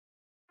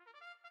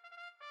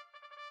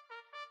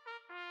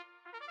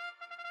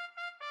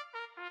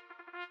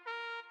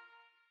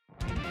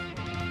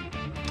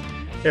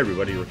Hey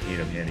everybody, with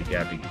Needham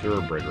handicapping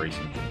thoroughbred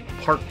racing from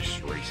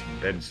Parx Racing,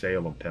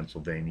 Bensalem,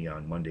 Pennsylvania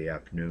on Monday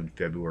afternoon,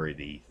 February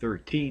the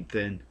 13th,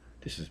 and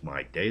this is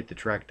my day at the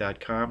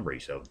track.com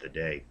race of the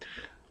day.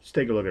 Let's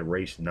take a look at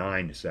race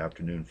 9 this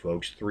afternoon,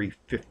 folks.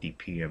 3:50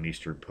 p.m.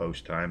 Eastern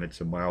Post Time.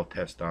 It's a mile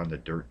test on the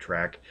dirt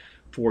track.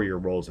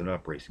 4-year-olds and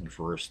up, racing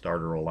for a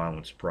starter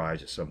allowance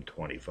prize of some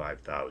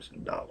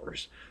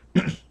 $25,000.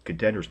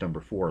 Contenders: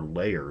 number 4,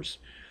 Layers;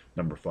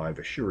 number 5,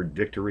 Assured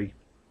Victory;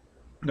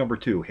 number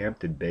 2,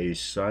 Hampton Bay's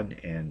Sun;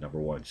 and number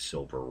 1,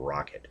 Silver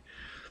Rocket.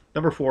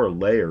 Number 4,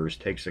 Layers,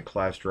 takes a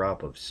class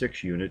drop of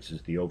 6 units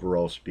as the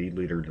overall speed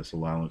leader in this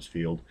allowance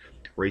field.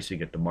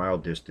 Racing at the mile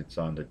distance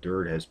on the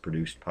dirt, has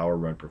produced power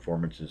run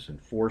performances in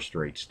 4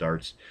 straight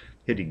starts,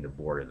 hitting the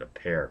board in a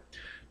pair.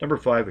 Number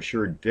 5,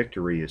 Assured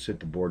Victory, has hit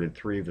the board in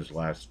 3 of his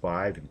last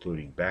 5,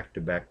 including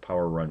back-to-back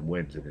power run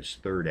wins in his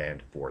 3rd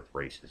and 4th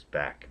races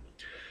back.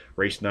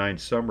 Race 9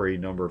 summary: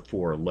 number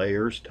 4,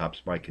 Layers,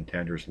 tops my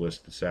contenders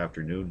list this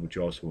afternoon, which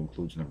also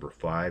includes number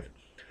 5,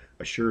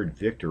 Assured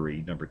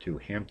Victory; number 2,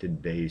 Hampton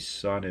Bay's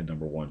Sun; and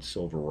number 1,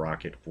 Silver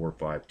Rocket,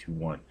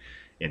 4-5-2-1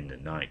 in the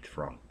 9th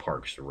from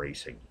Parx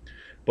Racing.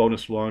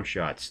 Bonus long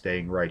shot,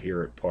 staying right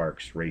here at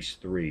Parx. Race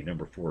 3,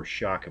 number 4,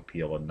 Shock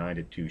Appeal, a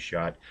 9-2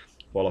 shot.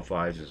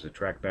 Qualifies as a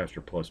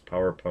Trackmaster Plus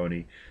Power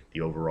Pony, the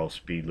overall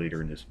speed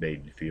leader in this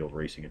maiden field,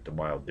 racing at the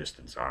mile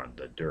distance on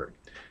the dirt.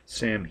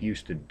 Sam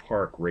Houston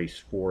Park,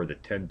 race 4, the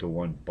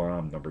 10-1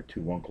 bomb, number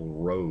 2, Uncle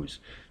Rose,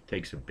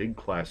 takes a big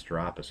class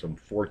drop of some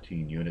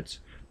 14 units.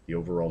 The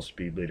overall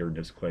speed leader in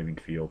this claiming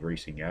field,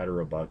 racing at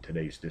or about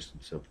today's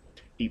distance of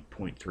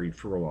 8.3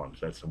 furlongs,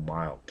 that's a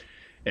mile,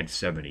 and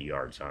 70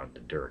 yards on the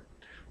dirt.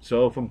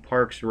 So from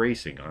Parx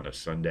Racing on a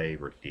Sunday,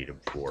 Rick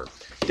Needham for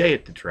Day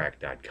at the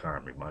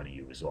Track.com, reminding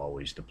you as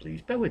always to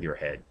please bet with your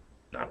head,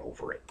 not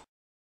over it.